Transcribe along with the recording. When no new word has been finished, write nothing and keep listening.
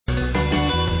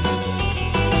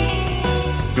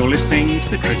You're listening to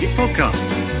the Cricket Podcast.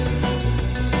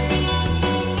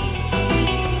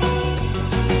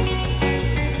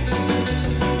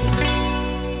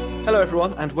 Hello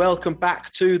everyone and welcome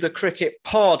back to the Cricket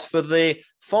Pod for the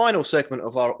final segment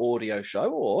of our audio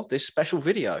show, or this special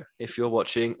video if you're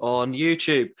watching on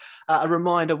YouTube. A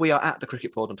reminder, we are at the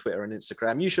Cricket Pod on Twitter and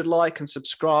Instagram. You should like and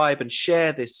subscribe and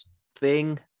share this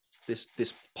thing, this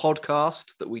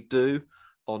podcast that we do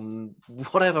on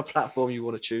whatever platform you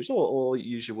want to choose, or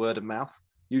use your word of mouth.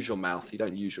 Use your mouth. You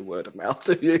don't use your word of mouth,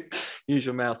 do you? Use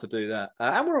your mouth to do that.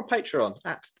 And we're on Patreon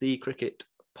at the Cricket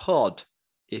Pod.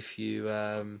 If you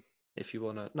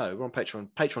want to, no, we're on Patreon,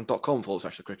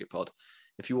 patreon.com/the Cricket Pod.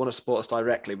 If you want to support us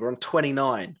directly, we're on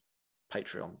 29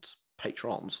 patrons. We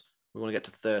want to get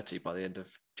to 30 by the end of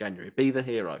January. Be the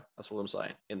hero. That's all I'm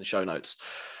saying in the show notes.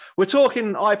 We're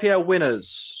talking IPL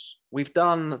winners. We've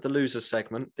done the losers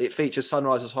segment. It features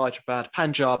Sunrisers Hyderabad,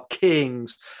 Punjab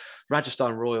Kings,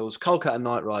 Rajasthan Royals, Kolkata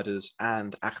Knight Riders,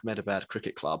 and Ahmedabad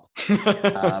Cricket Club.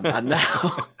 And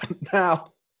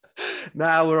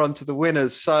now we're on to the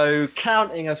winners. So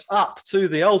counting us up to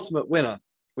the ultimate winner,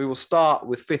 we will start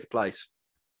with fifth place.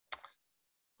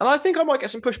 And I think I might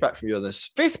get some pushback from you on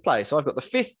this. Fifth place, I've got the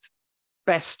fifth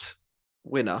best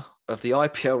winner of the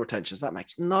IPL retentions. That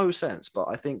makes no sense, but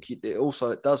I think it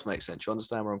does make sense. You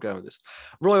understand where I'm going with this.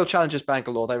 Royal Challengers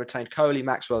Bangalore, they retained Kohli,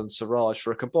 Maxwell and Siraj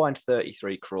for a combined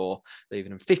 33 crore, leaving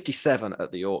them 57 at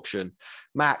the auction.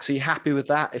 Max, are you happy with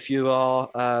that if you are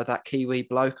that Kiwi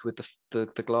bloke with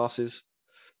the glasses?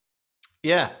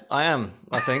 Yeah, I am,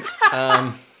 I think.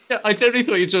 Yeah, I totally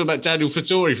thought you were talking about Daniel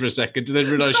Fattori for a second and then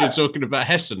realised you were talking about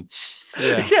Hessen.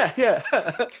 Yeah.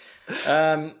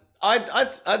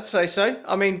 I'd say so.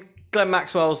 I mean, Glenn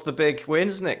Maxwell's the big win,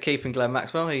 isn't it? Keeping Glenn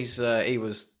Maxwell. He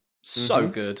was so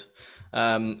good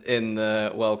in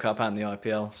the World Cup and the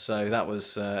IPL. So that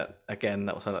was again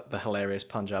the hilarious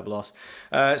Punjab loss.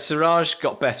 Siraj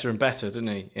got better and better, didn't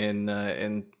he? In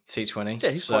T20.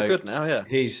 Yeah, he's quite good now. Yeah,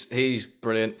 he's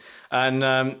brilliant. And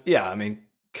I mean,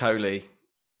 Kohli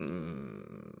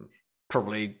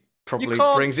probably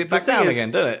brings it back down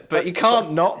again, doesn't it? But you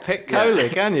can't not pick Kohli,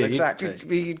 can you? Exactly.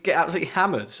 You get absolutely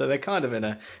hammered. So they're kind of in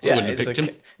a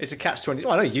it's a catch-22.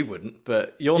 I know you wouldn't,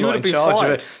 but you're not in charge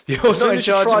of it. You're not in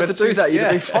charge of it to do that. You'd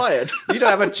have been fired. You don't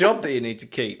have a job that you need to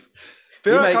keep.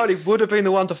 Virat Kohli would have been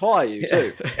the one to fire you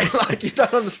too. Like, you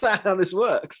don't understand how this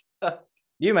works.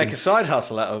 You make a side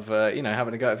hustle out of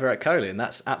having to go at Virat Kohli, and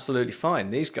that's absolutely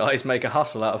fine. These guys make a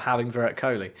hustle out of having Virat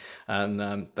Kohli, and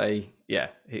they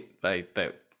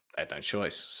had no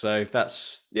choice. So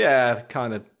that's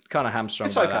kind of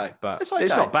hamstrung by that. But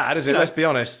it's not bad, is it? Let's be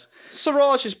honest.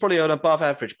 Siraj is probably an above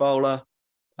average bowler.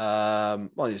 On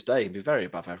his day, he'd be very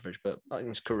above average, but in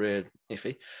his career,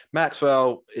 iffy.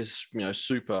 Maxwell is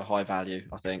super high value,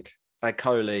 I think. And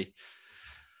Kohli,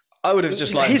 I would have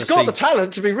just liked. He's got the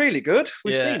talent to be really good.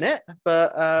 We've seen it,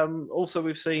 but also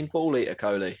we've seen ball eater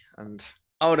Kohli, and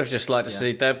I would have just liked to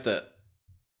see Devdutt.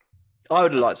 I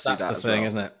would have liked to see that. That's the thing,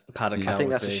 isn't it? I think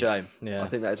that's a shame. Yeah, I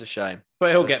think that is a shame.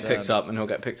 But he'll get picked up, and he'll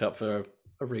get picked up for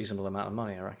a reasonable amount of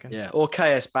money, I reckon. Yeah, or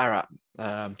KS Bharat.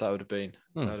 That would have been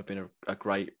a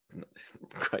great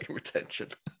retention.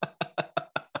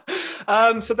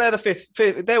 So they're the fifth.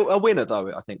 They're a winner,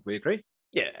 though. I think we agree.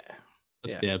 Yeah.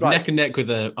 Right. Neck and neck with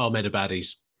the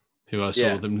Ahmedabadis, who I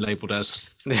saw them labelled as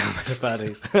the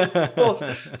Ahmedabadis.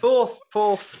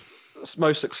 fourth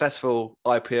most successful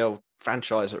IPL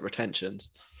franchise at retentions.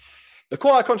 They're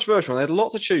quite controversial. They had a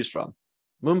lot to choose from.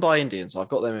 Mumbai Indians, I've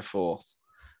got them in fourth.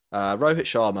 Rohit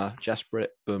Sharma, Jasprit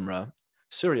Bumrah,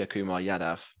 Surya Kumar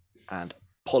Yadav, and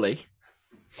Pollard,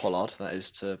 that is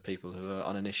to people who are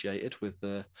uninitiated with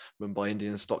the Mumbai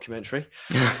Indians documentary.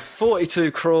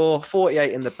 42 crore,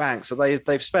 48 in the bank. So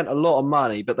they've spent a lot of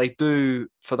money, but they do,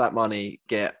 for that money,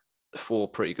 get 4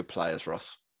 pretty good players,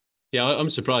 Ross. Yeah,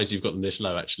 I'm surprised you've got them this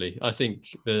low, actually. I think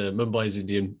the Mumbai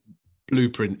Indian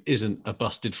blueprint isn't a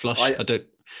busted flush.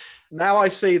 Now I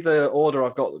see the order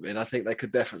I've got them in, I think they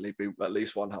could definitely be at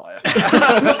least one higher.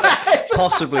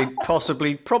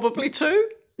 Possibly, probably 2.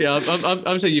 Yeah,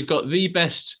 I'm saying you've got the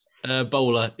best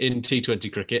bowler in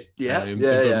T20 cricket. Yeah.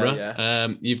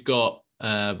 You've got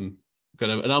an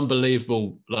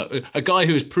unbelievable, a guy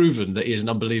who has proven that he is an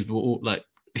unbelievable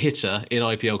hitter in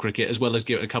IPL cricket, as well as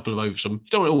giving a couple of overs. You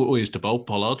don't want always to bowl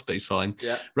Pollard, but he's fine.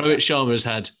 Yeah. Rohit Sharma has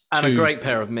had a great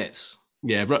pair of mitts.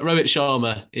 Yeah, Rohit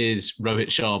Sharma is Rohit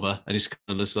Sharma, and he's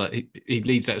kind of like he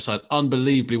leads that side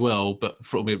unbelievably well. But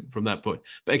from that point,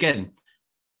 but again,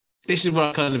 this is where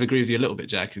I kind of agree with you a little bit,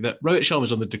 Jack. That Rohit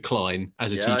Sharma's on the decline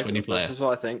as a T20 player. This is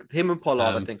what I think. Him and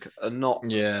Pollard, I think, are not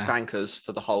bankers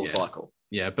for the whole cycle.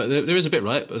 Yeah, but there is a bit,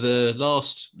 right? The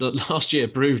last year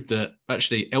proved that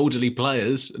actually elderly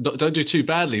players don't do too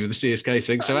badly with the CSK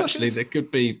thing. So actually, there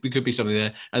could be something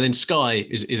there. And then Sky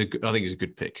is I think is a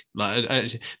good pick. Like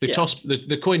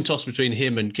the coin toss between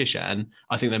him and Kishan,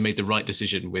 I think they made the right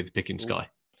decision with picking Sky.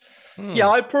 Yeah,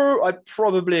 I'd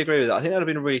probably agree with that. I think that would have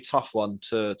been a really tough one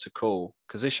to call,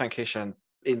 because Ishan Kishan,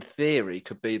 in theory,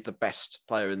 could be the best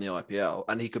player in the IPL,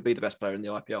 and he could be the best player in the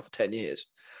IPL for 10 years.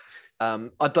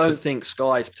 I don't think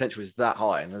Sky's potential is that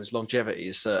high, and his longevity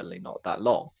is certainly not that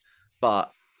long,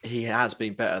 but he has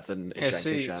been better than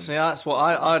Ishan Kishan. See, that's what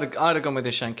I'd have gone with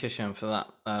Ishan Kishan for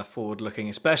that forward looking,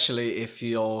 especially if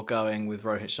you're going with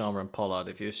Rohit Sharma and Pollard.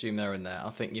 If you assume they're in there, I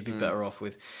think you'd be better off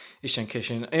with Ishan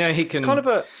Kishan. You know, he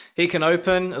can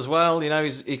open as well. You know,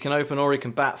 he can open, or he can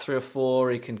bat 3 or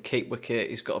 4. He can keep wicket.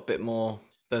 He's got a bit more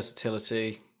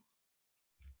versatility.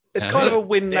 It's kind of a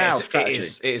win now strategy.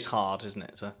 It is hard, isn't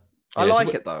it? So. I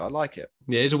like it, though. I like it.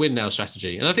 Yeah, it's a win now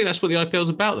strategy. And I think that's what the IPL's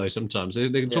about, though, sometimes. They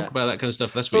can talk about that kind of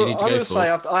stuff. That's what you need to go for. I'm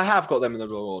going to say I have got them in the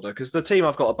wrong order, because the team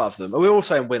I've got above them, we're all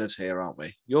saying winners here, aren't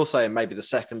we? You're saying maybe the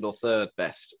second or third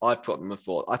best. I've put them in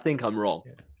fourth. I think I'm wrong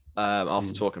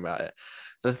after talking about it.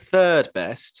 The third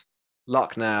best,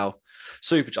 Lucknow,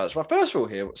 Super Giants. Right, first of all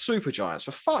here, Super Giants,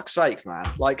 for fuck's sake,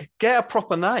 man. Like, get a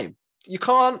proper name. You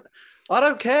can't... I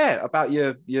don't care about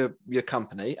your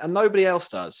company, and nobody else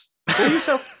does.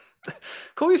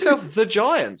 Call yourself the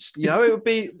Giants. You know, it would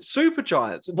be Super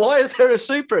Giants. Why is there a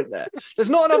super in there?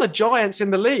 There's not another Giants in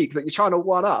the league that you're trying to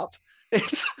one up.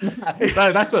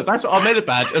 No, that's what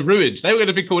Ahmedabad are ruined. They were going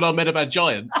to be called Ahmedabad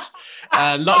Giants,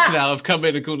 and Lucknow have come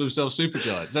in and called themselves Super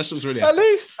Giants. That's what's really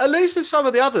happening. At least in some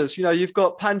of the others, you know, you've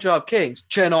got Punjab Kings,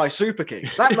 Chennai Super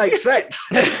Kings. That makes sense.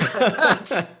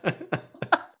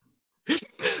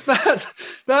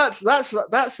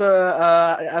 That's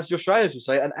as your Australians would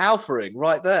say, an alphaing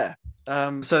right there.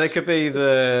 So they could be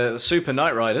the Super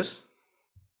Knight Riders.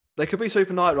 They could be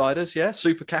Super Knight Riders, yeah.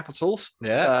 Super Capitals,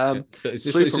 Super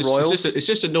Royals. It's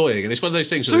just annoying, and it's one of those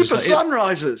things. Super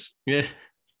Sunrisers. Yeah.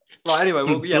 Right. Anyway,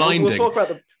 we'll talk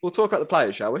about the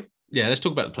players, shall we? Yeah, let's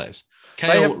talk about the players.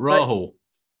 Rahul.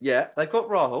 They've got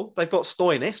Rahul. They've got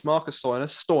Stoinis, Marcus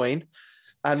Stoinis,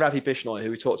 and Ravi Bishnoi, who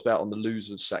we talked about on the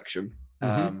losers section,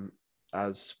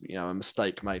 as you know, a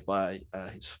mistake made by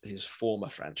his former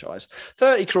franchise.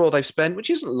 30 crore they've spent, which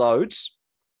isn't loads,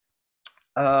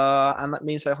 and that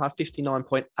means they'll have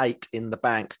 59.8 in the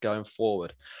bank going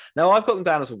forward. Now, I've got them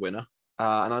down as a winner,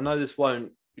 and I know this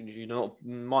might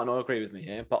not agree with me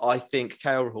here, but I think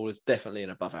KL Rahul is definitely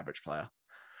an above-average player.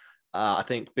 I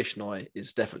think Bishnoi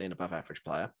is definitely an above-average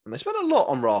player. And they spend a lot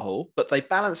on Rahul, but they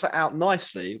balance it out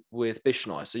nicely with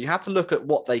Bishnoi. So you have to look at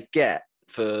what they get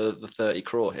for the 30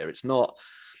 crore here. It's not,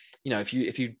 you know, if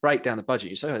you break down the budget,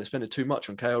 you say, oh, they're spending too much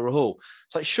on KL Rahul.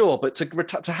 It's like, sure, but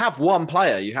to have one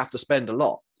player, you have to spend a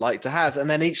lot. Like to have, and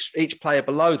then each player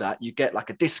below that, you get like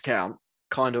a discount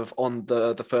kind of on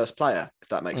the first player, if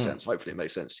that makes sense. Hopefully it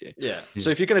makes sense to you. Yeah. So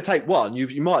if you're going to take one,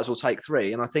 you might as well take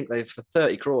 3. And I think for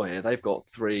 30 crore here, they've got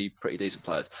 3 pretty decent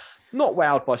players. Not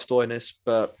wowed by Stoinis,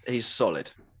 but he's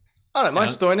solid. I don't mind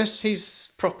Stoinis.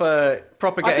 He's proper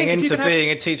getting into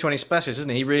being a T20 specialist, isn't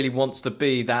he? He really wants to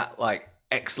be that like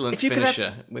excellent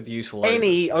finisher with useful overs.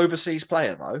 Any overseas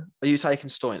player though, are you taking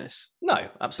Stoinis? No,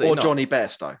 absolutely not. Or Johnny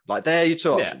Bairstow. Like they're your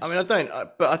 2 options. I mean,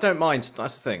 I don't mind.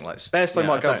 That's the thing. Like Bairstow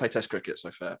might go and play Test cricket, so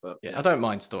fair. But I don't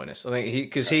mind Stoinis. I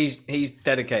think he's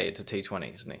dedicated to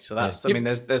T20, isn't he? So that's I mean,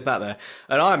 there's that there,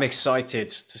 and I'm excited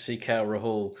to see KL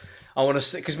Rahul. I want to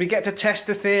see, because we get to test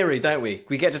the theory, don't we?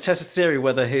 We get to test the theory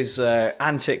whether his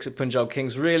antics at Punjab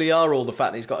Kings really are all the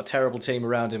fact that he's got a terrible team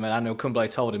around him and Anil Kumble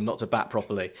told him not to bat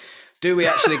properly. Do we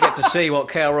actually get to see what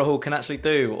KL Rahul can actually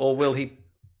do, or will he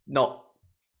not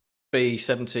be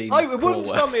 17? It wouldn't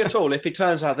stun me at all if it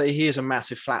turns out that he is a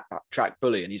massive flat track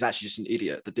bully and he's actually just an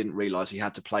idiot that didn't realise he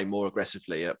had to play more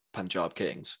aggressively at Punjab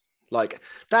Kings. Like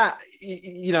that,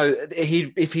 you know,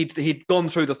 if he'd gone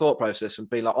through the thought process and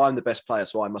been like, I'm the best player,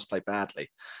 so I must play badly.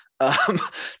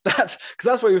 That's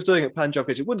what he was doing at Punjab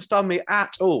Kings. It wouldn't stun me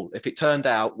at all if it turned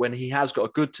out when he has got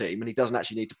a good team and he doesn't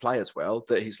actually need to play as well,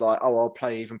 that he's like, oh, I'll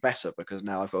play even better because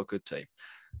now I've got a good team.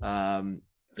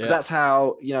 That's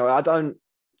how, you know, I don't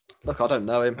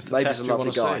know him. Maybe he's a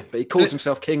lovely guy, but he calls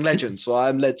himself King Legend, so I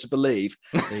am led to believe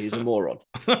that he's a moron.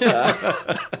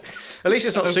 At least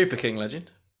it's not Super King Legend.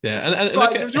 Yeah, and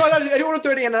Right, look do you want to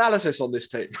do any analysis on this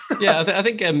team? yeah, I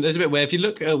think there's a bit where if you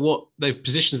look at what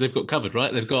positions they've got covered,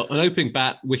 right? They've got an opening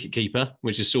bat, wicket keeper,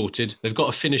 which is sorted. They've got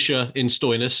a finisher in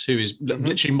Stoinis, who is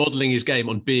literally modelling his game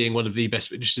on being one of the best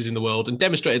finishers in the world, and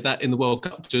demonstrated that in the World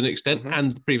Cup to an extent,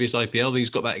 and the previous IPL. He's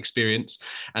got that experience.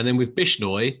 And then with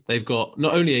Bishnoi, they've got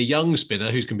not only a young spinner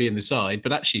who's can be in the side,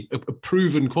 but actually a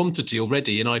proven quantity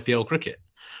already in IPL cricket.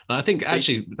 I think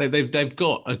actually they've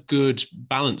got a good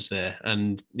balance there,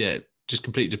 and yeah, it just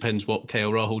completely depends what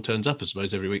KL Rahul turns up, I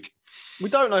suppose, every week. We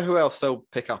don't know who else they'll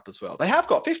pick up as well. They have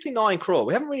got 59 crore.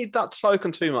 We haven't really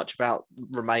spoken too much about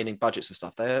remaining budgets and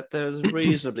stuff. There's a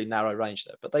reasonably narrow range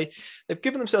there, but they've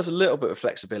given themselves a little bit of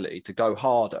flexibility to go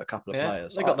hard at a couple of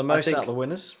players. They got the most out of the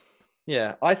winners.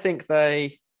 Yeah, I think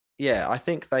they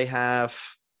have.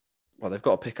 Well, they've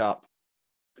got to pick up.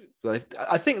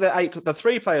 I think the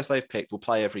 3 players they've picked will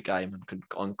play every game and can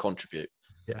contribute.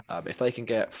 Yeah. If they can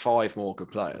get 5 more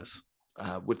good players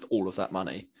with all of that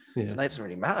money, then it doesn't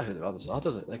really matter who the others are,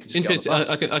 does it? They can just get on the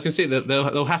bus. I can see that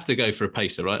they'll have to go for a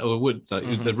pacer, right? Or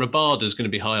the Rabada's going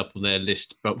to be high up on their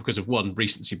list, but because of 1,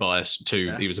 recency bias,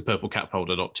 2, he was a purple cap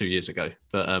holder not 2 years ago.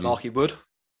 But Marky Wood,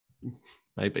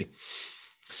 maybe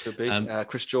could be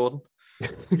Chris Jordan.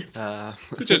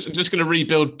 Just going to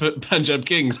rebuild Punjab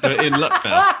Kings, but in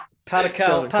Lucknow.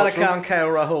 Padakal and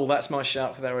KL Rahul. That's my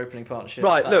shout for their opening partnership.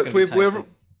 Right, look,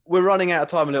 we're running out of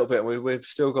time a little bit. And we've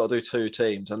still got to do 2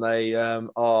 teams, and they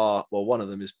one of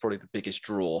them is probably the biggest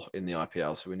draw in the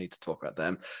IPL, so we need to talk about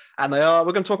them. And we're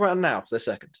going to talk about them now, because they're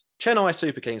second. Chennai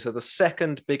Super Kings are the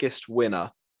second biggest winner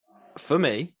for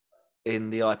me in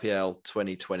the IPL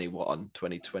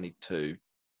 2021-2022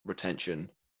 retention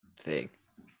thing.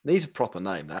 Needs a proper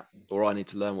name, that, or I need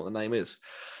to learn what the name is.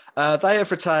 They have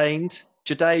retained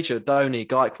Jadeja, Dhoni,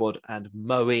 Gaikwad, and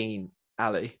Moeen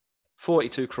Ali.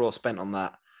 42 crore spent on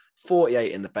that,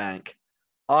 48 in the bank.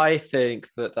 I think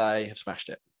that they have smashed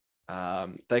it.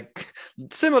 They're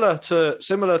similar to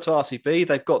RCB.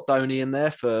 They've got Dhoni in there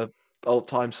for old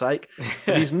time's sake.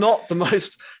 He's not the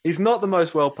most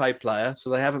well-paid player, so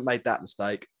they haven't made that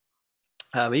mistake.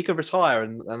 He could retire,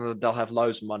 and they'll have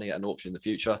loads of money at an auction in the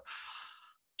future.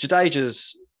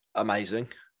 Jadeja's amazing.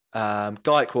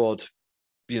 Gaikwad,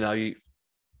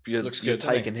 you're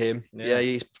taking him. Yeah,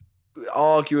 he's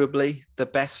arguably the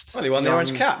best. Well, he won the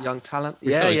orange cap. Young talent.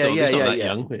 He's not that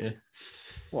young, but yeah.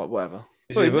 Whatever.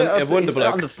 He's a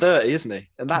Wunderbloke. Under 30, isn't he?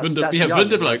 And that's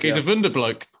Wunderbloke. He's a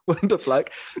Wunderbloke. Wunderbloke.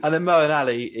 And then Moeen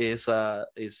Ali is a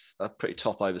pretty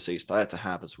top overseas player to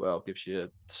have as well. Gives you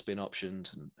spin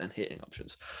options and hitting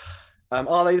options.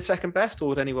 Are they the second best, or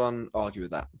would anyone argue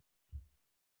with that?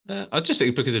 I just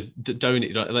think because of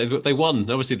Dhoni, they won.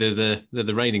 Obviously, they're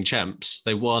the reigning champs.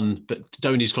 They won, but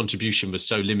Dhoni's contribution was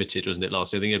so limited, wasn't it?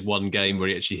 Last year, I think he had 1 game where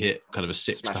he actually hit kind of a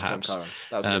 6, Smashed perhaps. Tom Curran.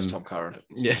 That was against Tom Curran.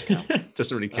 Yeah,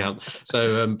 doesn't really count.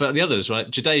 So, but the others, right?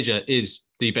 Jadeja is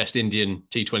the best Indian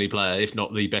T20 player, if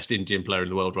not the best Indian player in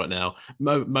the world right now.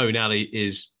 Moeen Ali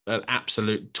is an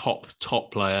absolute top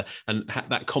player, and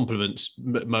that complements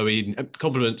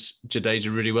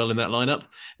Jadeja really well in that lineup.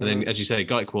 And then, as you say,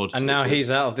 Gaikwad. And now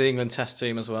he's out of the England Test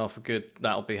team as well for good.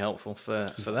 That'll be helpful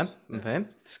for them and for him.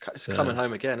 It's coming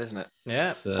home again, isn't it?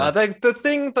 Yeah. The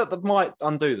thing that might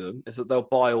undo them is that they'll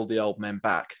buy all the old men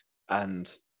back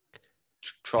and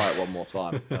try it one more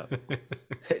time.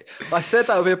 I said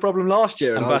that would be a problem last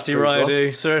year. And Bati Raidu,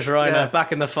 Suresh Raina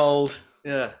back in the fold.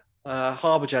 Yeah.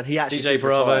 Harbhajan, he actually DJ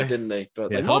Bravo, retired, didn't he?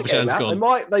 But yeah, they might get him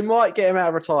out. They might get him out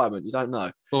of retirement. You don't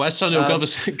know. Well, as Sunil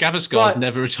Gavaskar's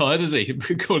never retired, has he?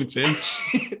 According to him.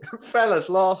 Fellas,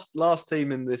 last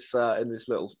team in this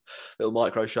little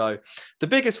micro show. The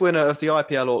biggest winner of the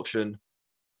IPL auction.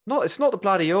 It's not the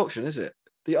bloody auction, is it?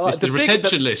 It's the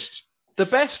retention list. The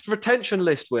best retention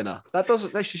list winner. That's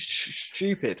a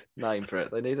stupid name for it.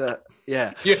 They need a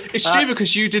It's stupid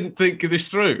because you didn't think this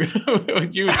through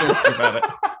when you were talking about it.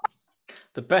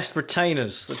 The best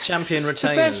retainers, the champion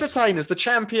retainers. The best retainers, the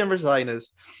champion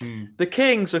retainers. The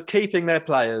kings of keeping their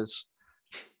players.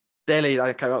 Delhi,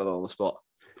 I came up with it on the spot.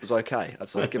 It was okay.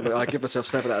 I give myself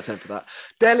 7 out of 10 for that.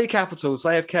 Delhi Capitals,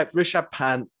 they have kept Rishabh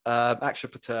Pant, Akshar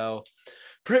Patel,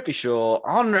 Prithvi Shaw,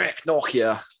 Anrek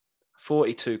Nokia.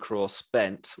 42 crore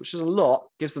spent, which is a lot.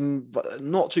 Gives them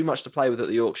not too much to play with at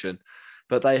the auction,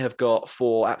 but they have got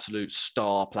 4 absolute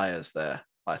star players there,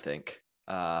 I think.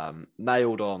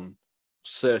 Nailed on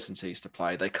certainties to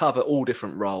play. They cover all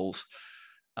different roles.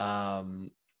 I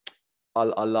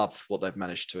love what they've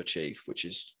managed to achieve, which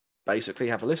is basically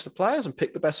have a list of players and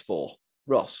pick the best 4.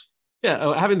 Ross.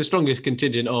 Yeah, having the strongest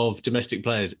contingent of domestic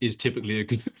players is typically a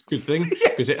good thing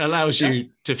because it allows you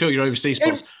to fill your overseas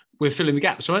spots. we're filling the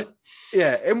gaps, right?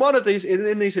 Yeah, in one of these,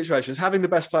 in these situations, having the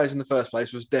best players in the first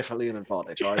place was definitely an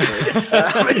advantage. I agree.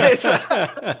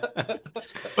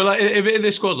 But like in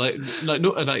this squad, like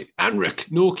Anrik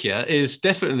Norkia is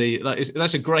definitely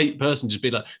that's a great person to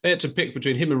be like. They had to pick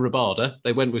between him and Rabada.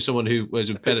 They went with someone who was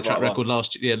a better track record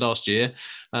last year.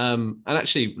 And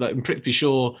actually, like I'm pretty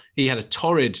sure he had a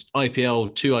torrid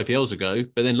IPL 2 IPLs ago,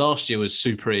 but then last year was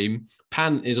supreme.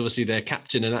 Pant is obviously their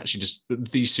captain and actually just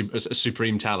a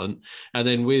supreme talent. And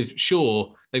then with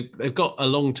Shaw, they've got a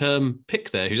long-term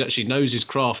pick there who's actually knows his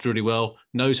craft really well,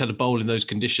 knows how to bowl in those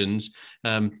conditions.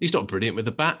 He's not brilliant with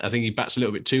the bat. I think he bats a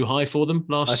little bit too high for them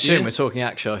last year. I assume we're talking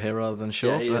Akshar here rather than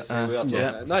Shaw. Yeah, but, we are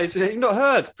talking. No, you've not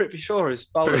heard. Prithvi Shaw is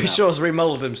bowling. Prithvi Shaw's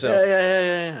remoulded himself.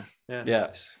 Yeah.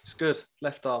 It's good.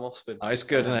 Left arm off spin. Oh, it's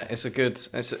good, isn't it? It's a good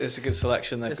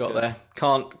selection they've got there.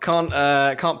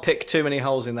 Can't pick too many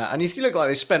holes in that. And you look like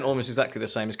they spent almost exactly the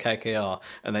same as KKR,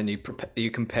 and then you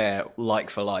compare like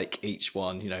for like each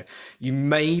one. You know, you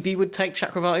maybe would take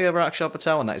Chakravarti over Akshar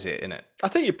Patel, and that is it, isn't it? I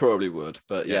think you probably would,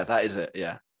 but yeah, that is it.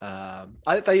 Yeah.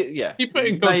 You put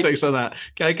in context on that.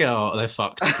 KKR, they're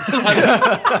fucked.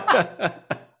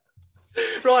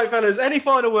 Right, fellas. Any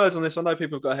final words on this? I know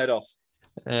people have got to head off.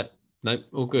 No,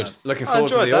 all good. Looking forward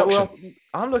to the auction. Well,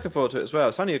 I'm looking forward to it as well.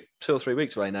 It's only 2 or 3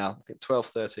 weeks away now. I think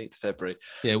 12th, 13th of February.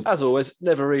 Yeah. As always,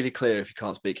 never really clear if you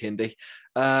can't speak Hindi.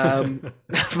 But I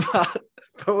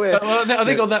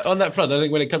think on that front, I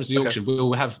think when it comes to the auction,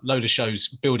 we'll have a load of shows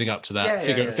building up to that,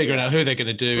 figuring out who they're going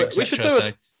to do,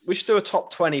 etc. We should do a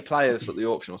top 20 players at the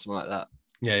auction or something like that.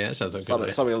 Yeah, that sounds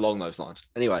like something along those lines.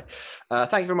 Anyway,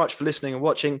 thank you very much for listening and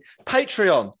watching.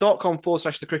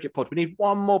 Patreon.com/The Cricket Pod. We need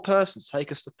one more person to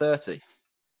take us to 30.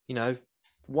 You know,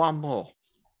 one more.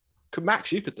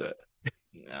 Max, you could do it.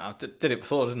 Yeah, I did it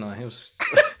before, didn't I?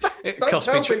 It cost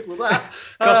me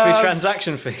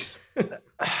transaction fees.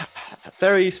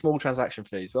 Very small transaction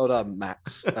fees. Well done,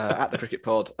 Max, at The Cricket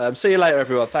Pod. See you later,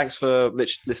 everyone. Thanks for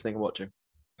listening and watching.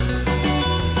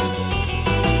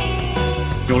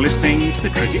 You're listening to the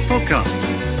Cricket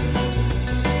Podcast.